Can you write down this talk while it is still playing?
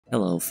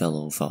Hello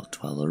fellow Vault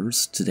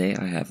Dwellers, today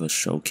I have a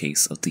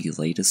showcase of the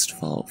latest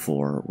Vault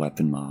 4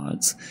 weapon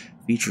mods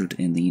featured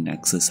in the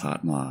Nexus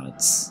Hot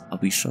Mods. I'll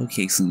be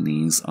showcasing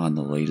these on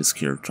the latest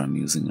character I'm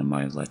using in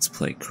my Let's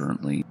Play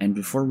currently, and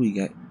before we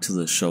get to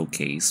the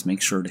showcase,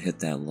 make sure to hit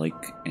that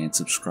like and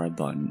subscribe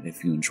button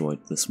if you enjoyed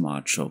this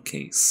mod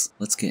showcase.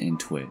 Let's get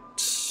into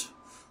it.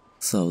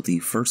 So the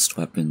first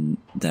weapon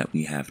that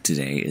we have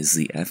today is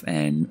the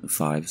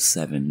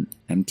Five-seveN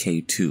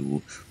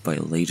MK2 by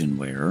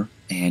Leidenware,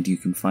 and you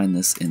can find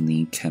this in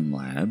the Chem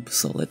Lab,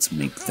 so let's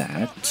make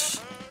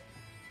that.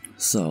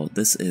 So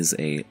this is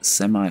a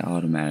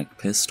semi-automatic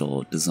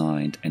pistol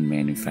designed and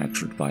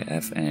manufactured by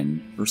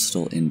FN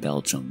Versatile in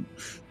Belgium,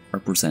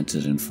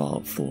 represented in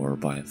Fallout 4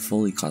 by a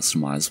fully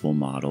customizable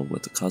model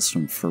with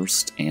custom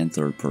first and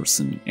third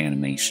person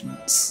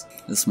animations.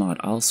 This mod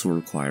also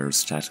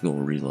requires tactical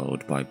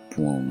reload by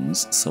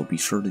Bones, so be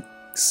sure to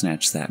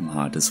snatch that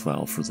mod as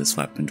well for this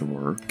weapon to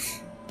work.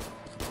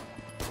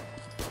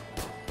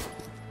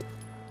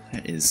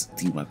 That is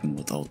the weapon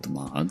without the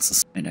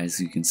mods, and as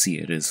you can see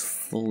it is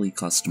fully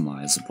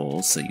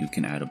customizable, so you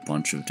can add a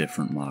bunch of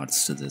different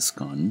mods to this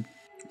gun.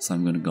 So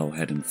I'm going to go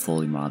ahead and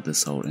fully mod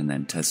this out and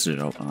then test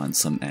it out on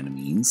some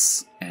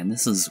enemies. And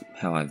this is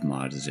how I've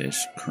modded it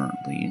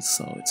currently,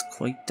 so it's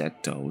quite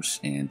decked out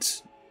and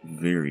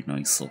very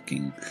nice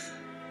looking,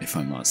 if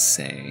I must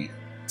say.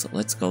 So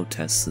let's go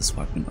test this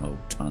weapon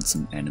out on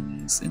some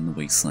enemies in the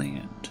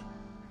wasteland.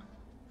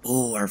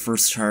 Oh, our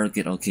first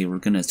target. Okay, we're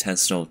gonna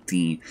test out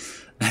the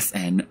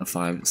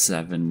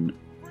FN57.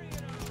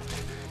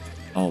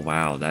 Oh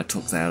wow, that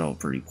took that out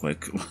pretty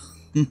quick.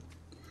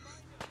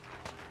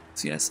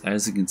 So yes,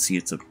 as you can see,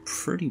 it's a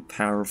pretty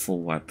powerful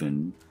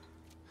weapon.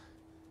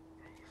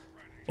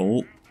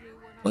 Oh,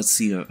 let's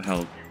see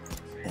how...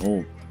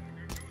 Oh.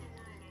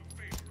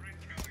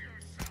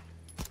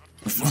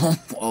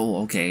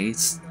 Oh, okay.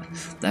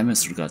 That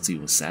Mr. Gutsy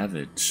was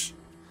savage.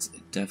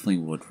 Definitely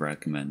would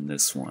recommend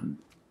this one.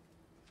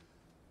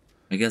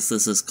 I guess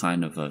this is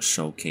kind of a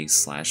showcase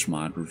slash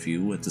mod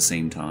review at the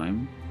same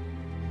time.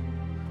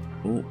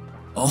 Oh,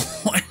 oh,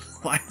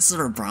 why is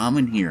there a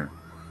Brahmin here?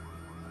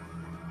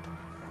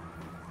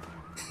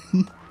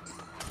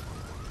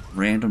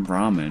 Random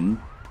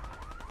Brahmin.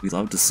 We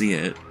love to see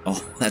it.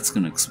 Oh, that's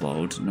gonna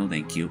explode. No,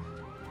 thank you.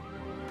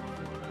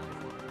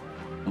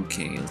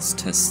 Okay, let's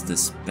test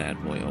this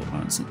bad boy out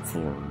on some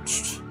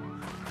forged.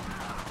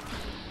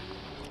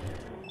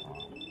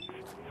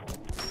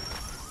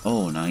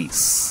 Oh,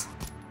 nice.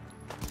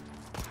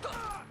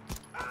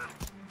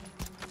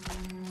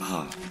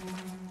 Ah,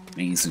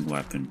 amazing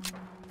weapon.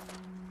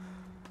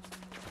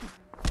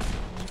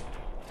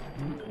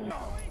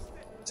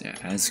 So yeah,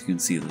 as you can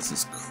see, this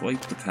is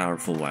quite the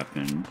powerful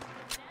weapon.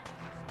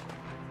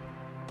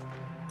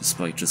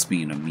 Despite just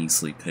being a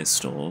measly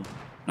pistol.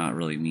 Not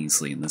really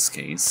measly in this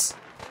case.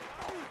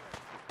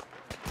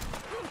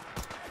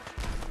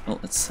 Well,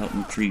 let's help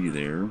McCready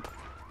there.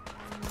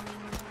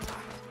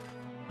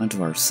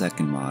 Onto our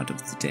second mod of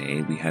the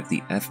day, we have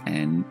the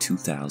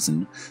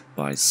FN2000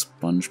 by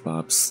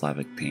SpongeBob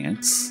Slavic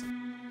Pants.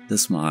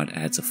 This mod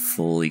adds a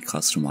fully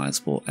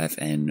customizable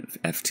FN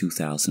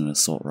F2000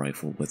 assault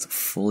rifle with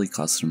fully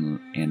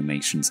custom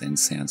animations and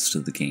sounds to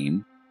the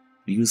game.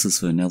 It uses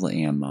vanilla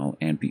ammo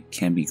and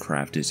can be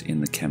crafted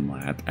in the Chem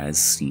Lab as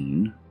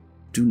seen.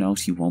 Do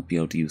note you won't be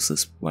able to use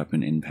this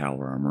weapon in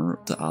power armor.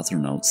 The author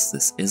notes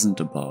this isn't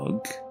a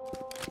bug.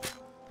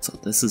 So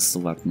this is the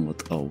weapon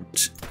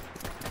without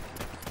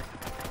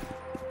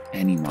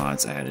any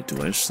mods added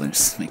to it, so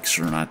just make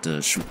sure not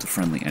to shoot the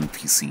friendly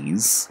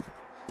NPCs.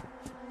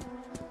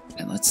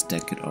 And let's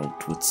deck it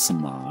out with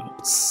some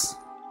mods.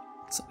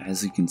 So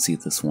as you can see,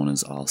 this one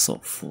is also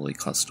fully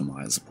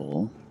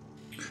customizable.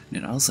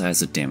 And it also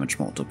has a damage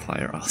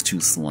multiplier. I'll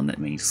choose the one that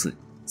makes it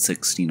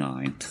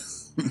 69.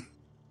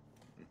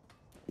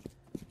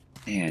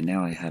 And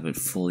now I have it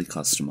fully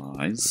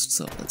customized,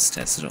 so let's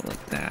test it out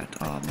like that.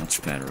 Ah,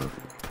 much better.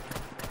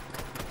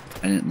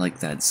 I didn't like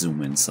that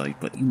zoom in sight,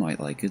 but you might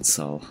like it,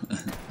 so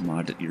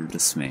mod at your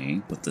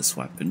dismay with this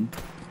weapon.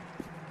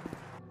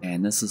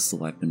 And this is the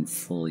weapon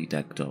fully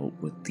decked out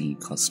with the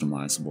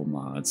customizable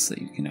mods that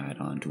you can add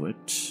onto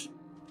it.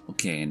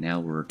 Okay, and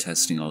now we're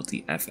testing out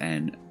the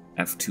FN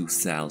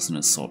F2000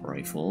 assault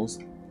rifles.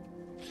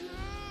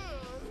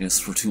 I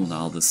guess we're doing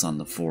all this on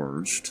the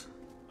forged.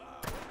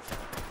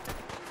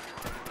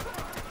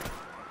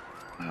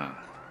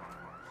 Ah,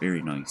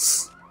 very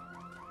nice.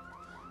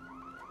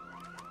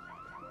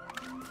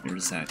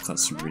 Here's that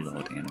custom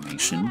reload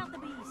animation.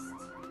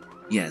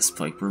 Yes,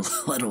 Piper,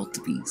 let out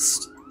the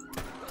beast.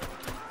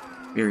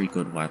 Very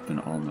good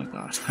weapon, oh my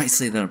god. I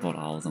say that about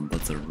all of them,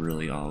 but they're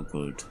really all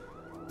good.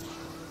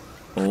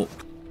 Oh,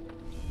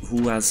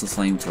 who has the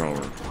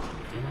flamethrower?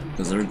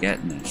 Because they're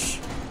getting it.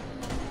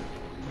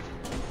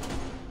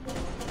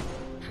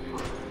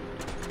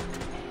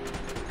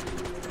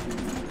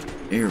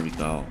 There we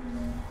go.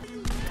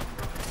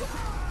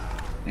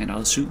 And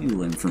I'll shoot you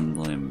limb from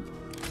limb,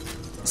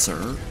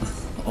 sir.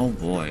 Oh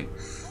boy.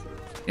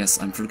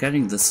 Yes, I'm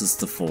forgetting this is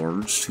the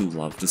Forged who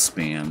love to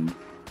spam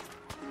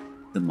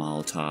the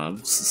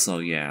Molotovs, so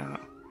yeah,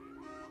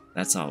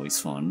 that's always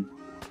fun.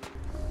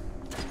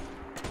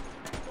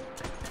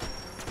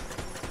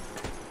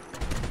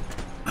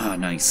 Ah,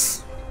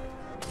 nice.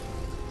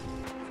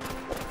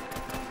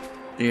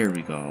 There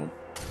we go.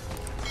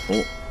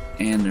 Oh,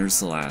 and there's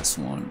the last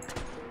one.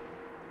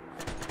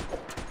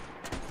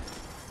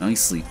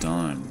 Nicely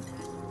done.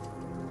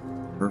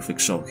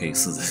 Perfect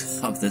showcase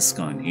of this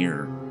gun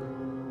here.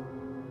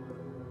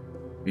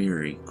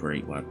 Very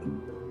great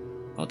weapon.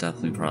 I'll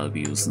definitely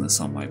probably be using this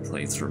on my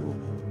playthrough.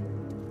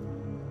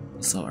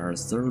 So our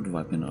third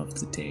weapon of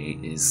the day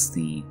is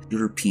the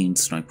European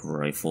Sniper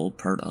Rifle,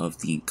 part of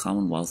the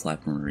Commonwealth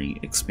weaponry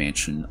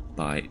expansion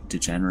by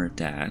Degenerate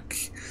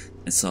Dak.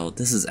 And so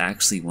this is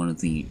actually one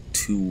of the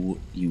two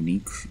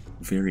unique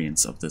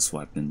variants of this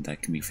weapon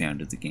that can be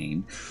found in the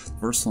game. The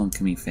first one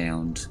can be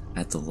found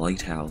at the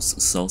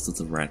lighthouse south of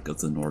the wreck of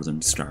the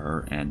Northern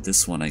Star, and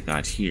this one I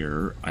got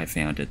here I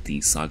found at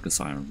the Saga's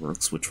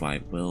Ironworks, which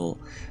I will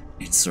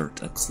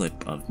insert a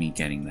clip of me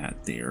getting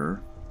that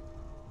there.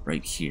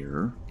 Right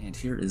here. And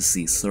here is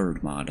the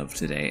third mod of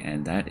today,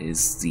 and that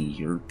is the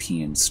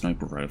European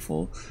Sniper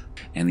Rifle.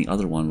 And the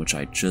other one, which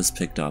I just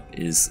picked up,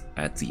 is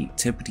at the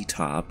tippity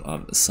top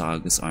of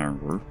Saga's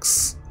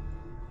Ironworks.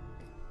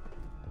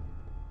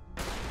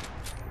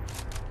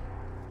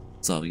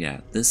 So yeah,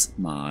 this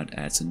mod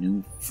adds a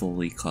new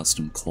fully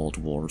custom Cold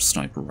War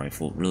sniper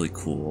rifle, really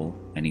cool,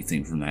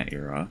 anything from that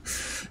era,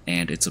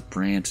 and it's a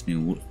brand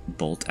new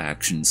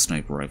bolt-action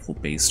sniper rifle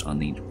based on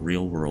the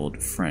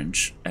real-world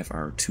French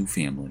FR2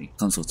 family.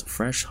 Comes with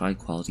fresh,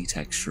 high-quality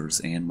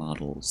textures and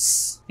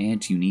models,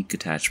 and unique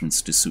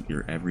attachments to suit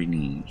your every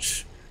need.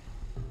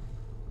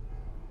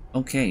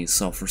 Okay,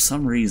 so for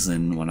some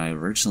reason, when I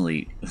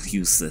originally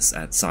used this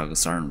at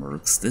Saga's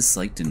Ironworks, this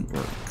sight didn't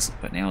work,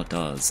 but now it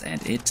does,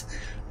 and it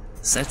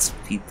sets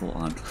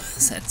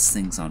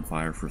things on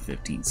fire for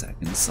 15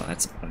 seconds, so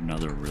that's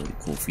another really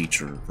cool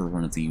feature for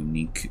one of the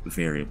unique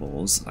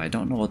variables. I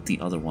don't know what the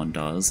other one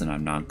does, and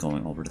I'm not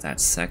going over to that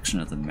section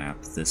of the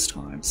map this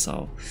time,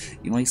 so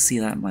you might see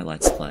that in my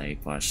Let's Play,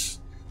 but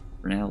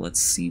for now, let's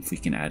see if we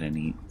can add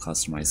any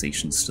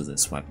customizations to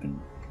this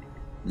weapon.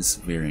 This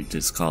variant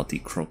is called the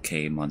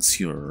Croquet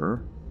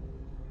Monsieur,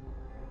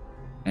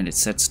 and it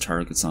sets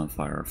targets on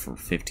fire for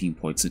 15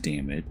 points of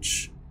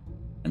damage.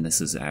 And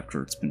this is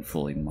after it's been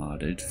fully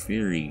modded.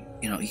 Very,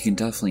 you can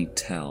definitely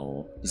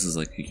tell this is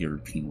like a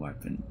European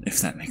weapon,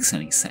 if that makes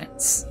any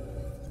sense.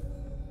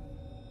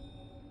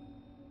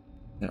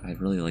 I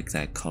really like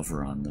that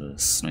cover on the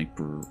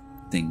sniper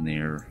thing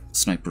there.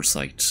 Sniper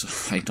sight.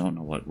 I don't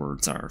know what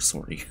words are,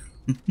 sorry.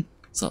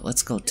 So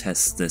let's go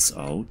test this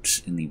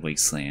out in the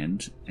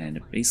Wasteland, and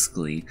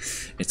basically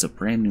it's a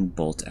brand new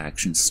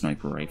bolt-action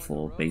sniper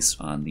rifle based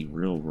on the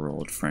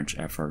real-world French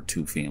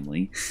FR2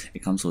 family.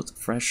 It comes with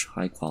fresh,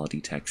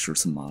 high-quality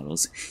textures and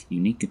models,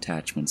 unique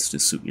attachments to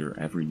suit your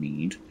every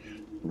need,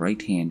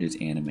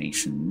 right-handed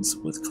animations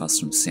with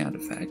custom sound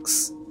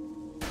effects,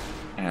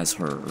 as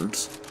heard,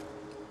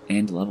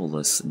 and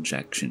levelless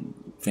injection,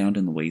 found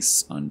in the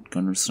wastes on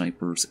gunner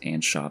snipers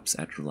and shops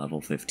after level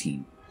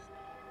 15.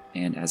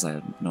 And as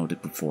I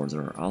noted before,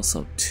 there are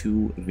also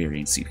two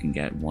variants you can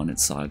get, one at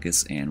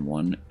Saga's and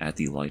one at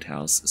the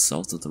lighthouse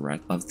south of the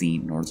wreck of the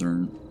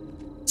Northern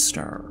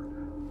Star.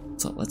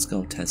 So let's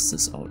go test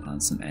this out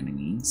on some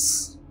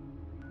enemies.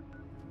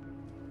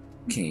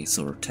 Okay,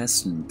 so we're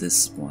testing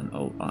this one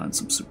out on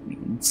some super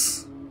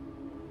mutants.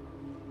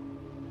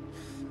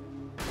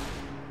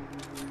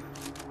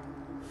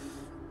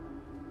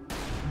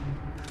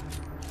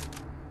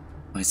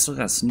 I still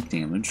got sneak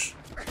damage.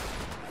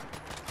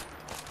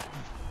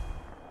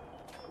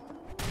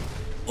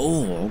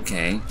 Oh,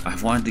 okay.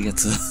 I wanted to get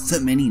to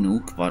the mini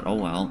nuke, but oh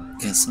well.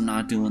 Guess I'm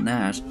not doing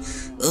that.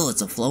 Oh,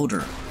 it's a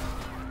floater.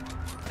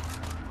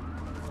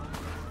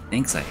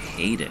 Thanks, I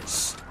hate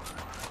it.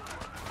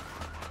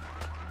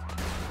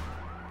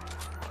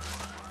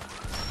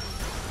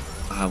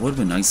 It would have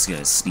been nice to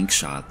get a sneak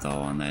shot, though,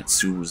 on that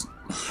super...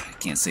 I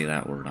can't say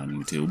that word on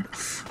YouTube.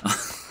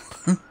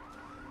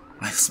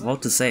 I was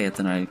about to say it,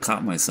 then I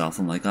caught myself.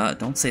 I'm like,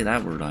 don't say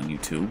that word on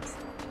YouTube.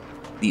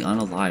 The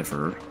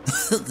unaliver.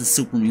 The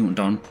super mutant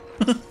done.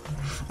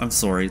 I'm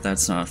sorry,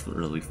 that's not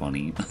really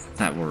funny.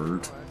 That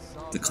word.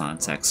 The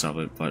context of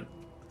it, but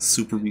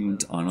super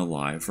mutant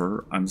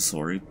unaliver. I'm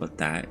sorry, but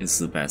that is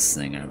the best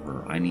thing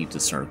ever. I need to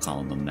start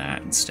calling them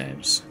that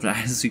instead. But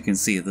as you can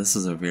see, this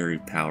is a very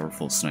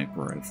powerful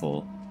sniper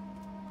rifle.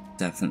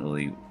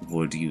 Definitely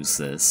would use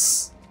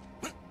this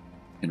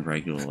in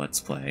regular Let's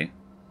Play.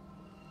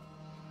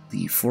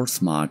 The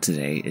fourth mod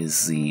today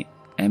is the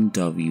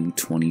MW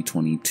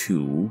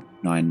 2022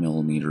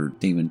 9mm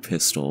Daemon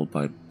pistol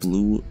by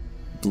Blue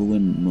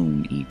and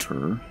Moon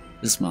Eater.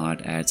 This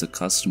mod adds a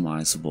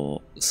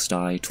customizable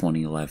Stye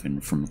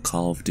 2011 from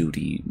Call of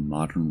Duty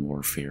Modern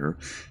Warfare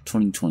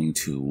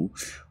 2022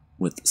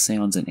 with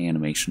sounds and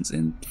animations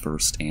in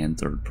first and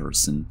third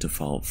person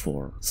default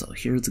 4. So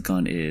here the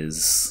gun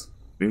is.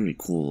 Very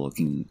cool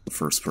looking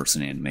first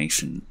person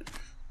animation.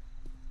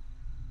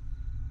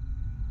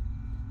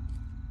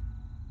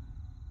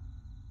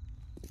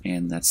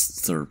 and that's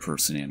the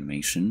third-person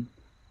animation.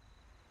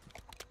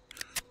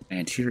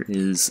 And here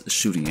is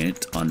shooting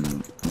it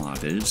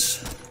unmodded.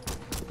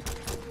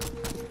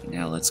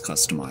 Now let's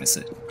customize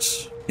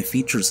it. It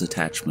features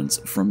attachments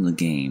from the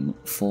game,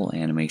 full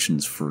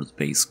animations for the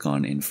base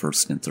gun in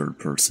first and third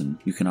person.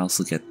 You can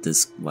also get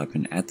this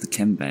weapon at the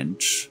chem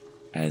bench,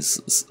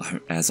 as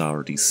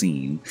already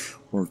seen,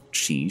 or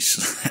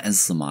sheesh,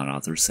 as the mod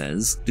author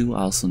says. Do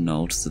also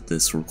note that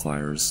this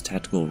requires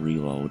tactical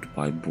reload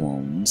by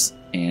Bones,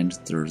 and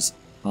there's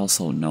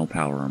also no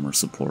power armor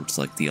support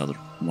like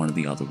one of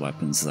the other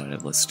weapons that I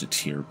listed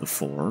here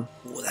before.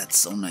 Oh, that's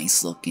so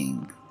nice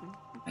looking.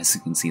 As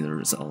you can see,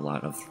 there's a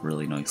lot of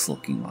really nice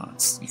looking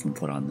mods you can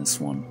put on this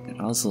one.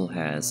 It also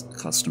has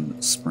custom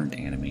sprint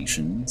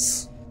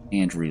animations,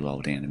 and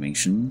reload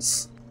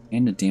animations,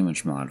 and a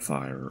damage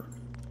modifier.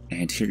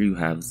 And here you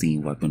have the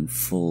weapon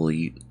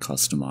fully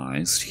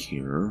customized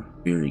here.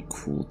 Very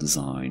cool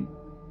design.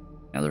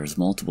 Now there's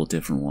multiple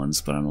different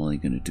ones, but I'm only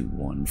going to do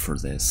one for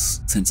this,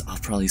 since I'll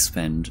probably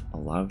spend a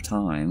lot of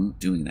time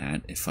doing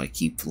that if I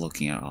keep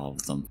looking at all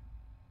of them.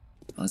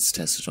 Let's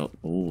test it out.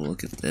 Oh,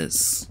 look at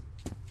this.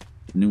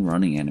 New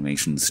running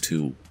animations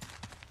too.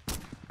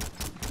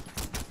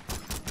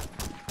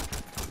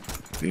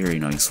 Very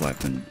nice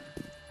weapon.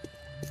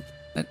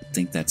 I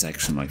think that's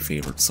actually my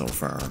favorite so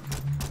far.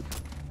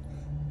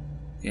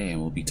 Okay,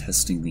 and we'll be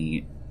testing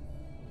the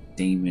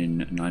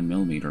Daemon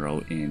 9mm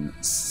out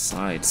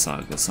inside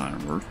Saga's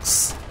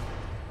Ironworks.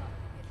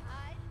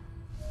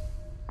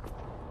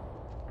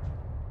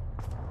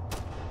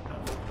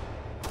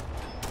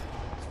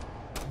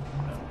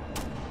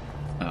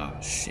 Oh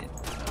shit.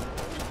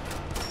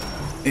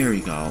 There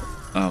you go.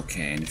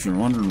 Okay, and if you're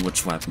wondering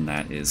which weapon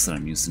that is that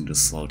I'm using to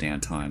slow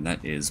down time,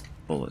 that is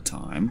bullet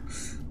time.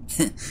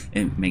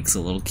 It makes a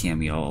little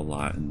cameo a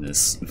lot in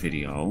this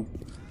video.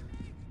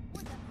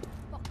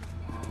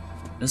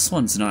 This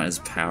one's not as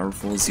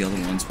powerful as the other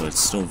ones, but it's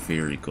still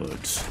very good.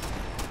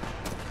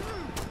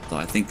 Though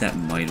I think that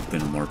might have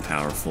been a more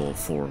powerful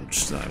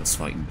forge that I was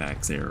fighting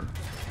back there.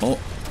 Oh!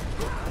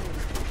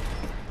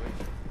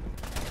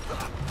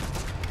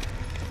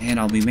 And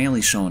I'll be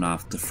mainly showing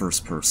off the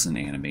first-person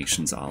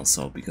animations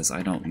also, because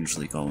I don't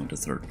usually go into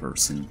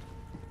third-person.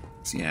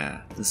 So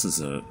yeah, this is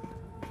a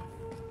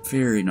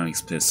very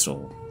nice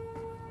pistol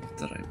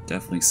that I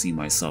definitely see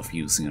myself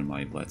using in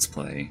my Let's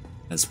Play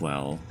as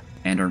well.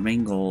 And our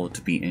main goal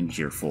to be in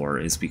here for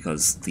is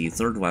because the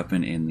third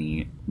weapon in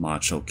the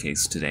mod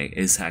showcase today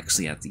is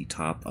actually at the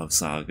top of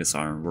Saga's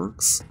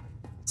Ironworks.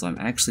 So I'm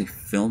actually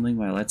filming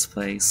my Let's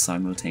Play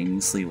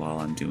simultaneously while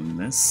I'm doing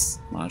this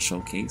mod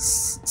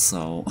showcase,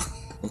 so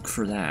look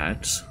for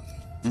that.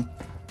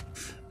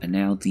 And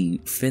now the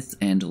fifth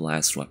and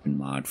last weapon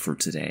mod for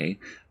today,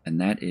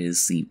 and that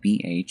is the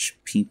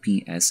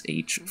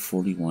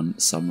BHPPSH41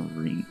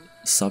 Submarine.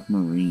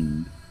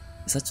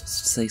 Is that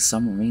supposed to say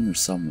submarine or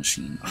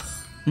submachine?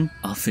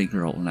 I'll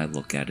figure out when I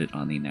look at it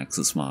on the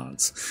Nexus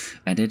mods.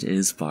 And it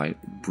is by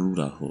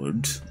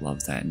Brutahood,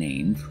 love that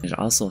name. It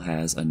also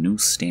has a new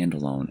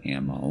standalone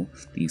ammo,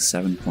 the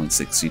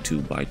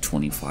 7.62 by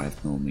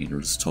 25mm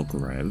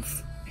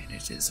Tokarev. And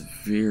it is a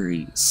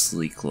very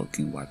sleek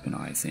looking weapon,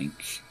 I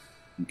think.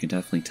 You can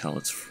definitely tell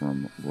it's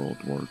from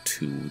World War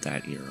II,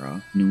 that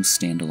era. New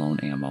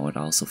standalone ammo, it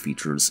also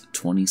features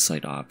 20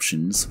 sight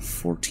options,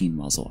 14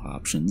 muzzle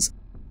options,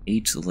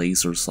 8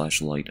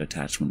 laser/light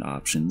attachment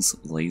options,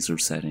 laser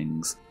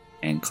settings,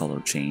 and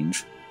color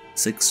change,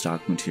 6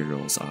 stock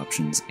materials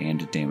options,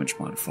 and a damage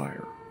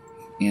modifier.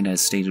 And as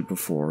stated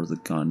before, the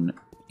gun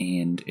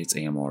and its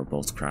ammo are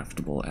both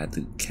craftable at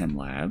the Chem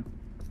Lab.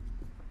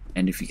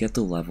 And if you get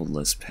the level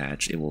list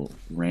patch, it will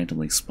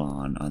randomly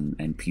spawn on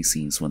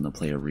NPCs when the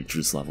player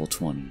reaches level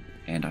 20.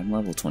 And I'm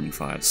level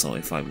 25, so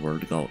if I were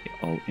to go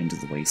out into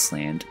the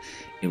wasteland,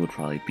 it would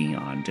probably be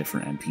on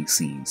different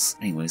NPCs.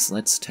 Anyways,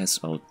 let's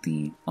test out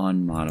the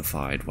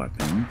unmodified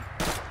weapon.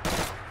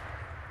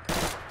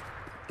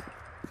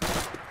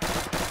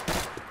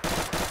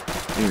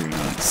 Very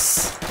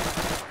nice.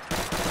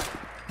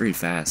 Very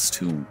fast,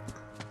 too.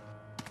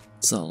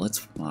 So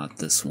let's mod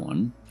this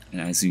one.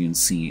 And as you can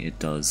see, it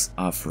does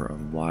offer a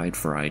wide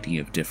variety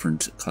of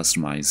different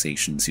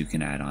customizations you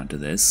can add onto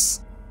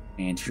this.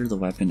 And here the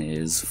weapon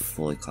is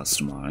fully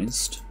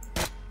customized.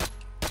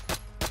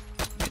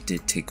 I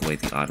did take away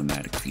the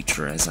automatic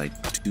feature, as I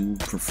do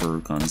prefer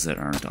guns that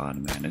aren't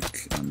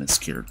automatic on this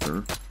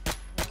character.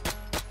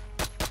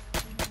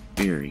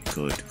 Very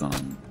good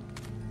gun.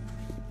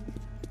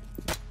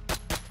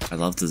 I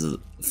love the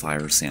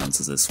fire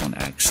sounds of this one,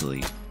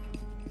 actually.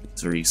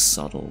 It's very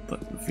subtle,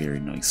 but very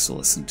nice to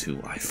listen to,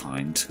 I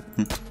find.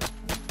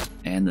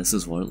 And this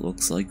is what it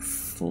looks like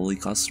fully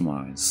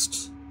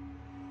customized.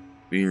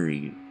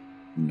 Very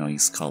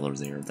nice color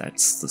there,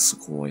 that's the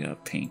Sequoia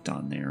paint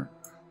on there.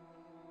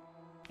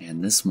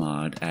 And this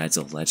mod adds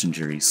a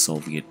legendary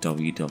Soviet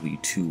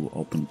WW2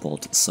 open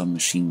bolt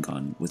submachine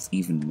gun with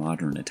even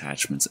modern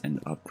attachments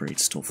and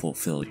upgrades to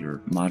fulfill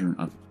your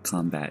modern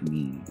combat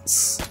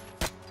needs.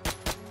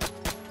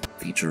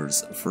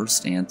 Features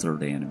first and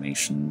third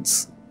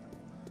animations,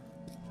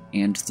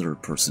 and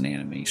third-person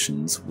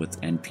animations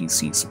with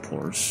NPC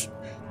support,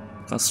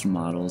 custom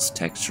models,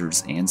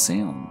 textures, and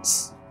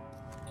sounds.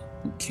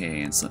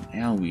 Okay, and so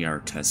now we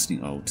are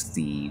testing out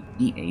the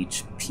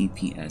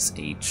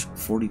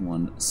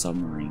EH-PPSH-41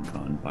 Submarine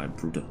Gun by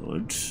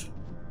Brotherhood.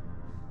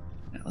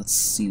 Now let's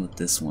see what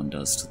this one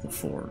does to the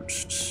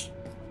Forged.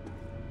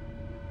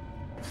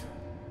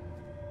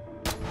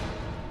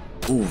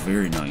 Oh,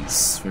 very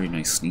nice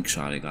sneak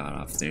shot I got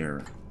off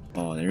there.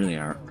 Oh, there they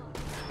are.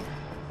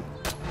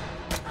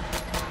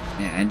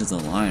 Yeah, end of the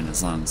line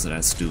as long as it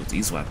has to do with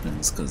these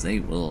weapons, because they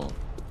will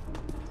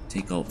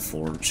take out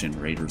Forge and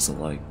Raiders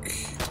alike.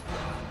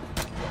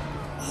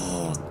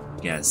 Oh,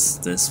 yes,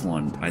 this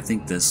one. I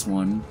think this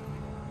one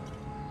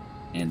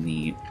and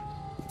the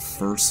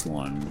first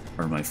one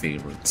are my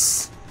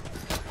favorites.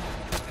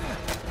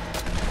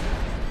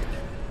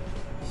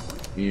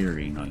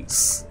 Very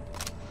nice.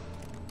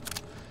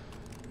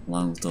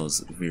 Along with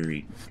those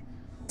very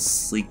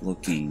sleek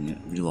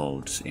looking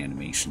reload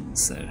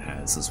animations that it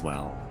has as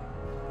well.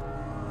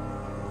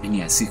 And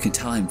yes, you can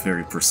tell I'm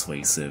very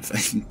persuasive.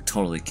 You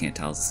totally can't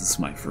tell this is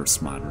my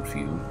first mod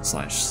review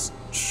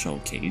 /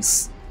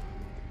 showcase.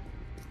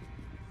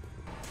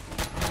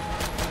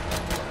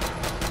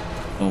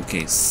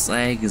 Okay,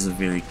 Slag is a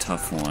very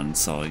tough one,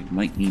 so I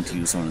might need to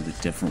use one of the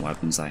different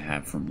weapons I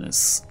have from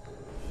this.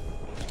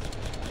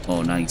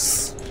 Oh,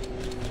 nice.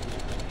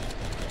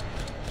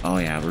 Oh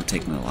yeah, we're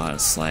taking a lot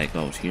of Slag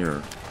out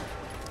here.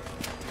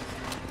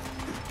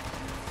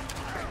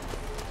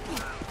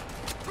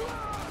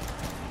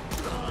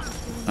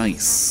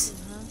 Nice.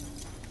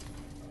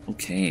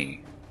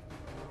 Okay.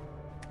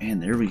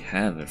 And there we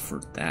have it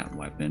for that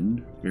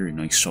weapon. Very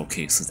nice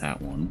showcase of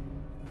that one.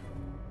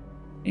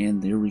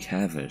 And there we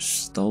have it.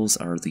 Those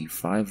are the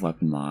 5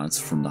 weapon mods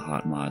from the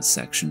Hot Mods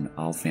section,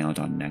 all found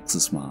on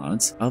Nexus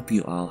Mods. I hope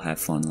you all have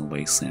fun in the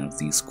wasteland of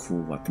these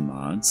cool weapon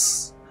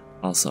mods.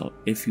 Also,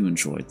 if you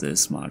enjoyed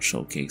this mod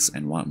showcase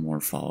and want more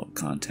Fallout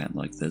content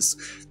like this,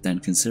 then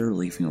consider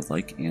leaving a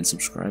like and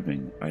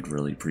subscribing. I'd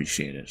really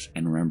appreciate it.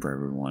 And remember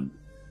everyone,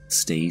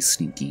 stay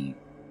sneaky.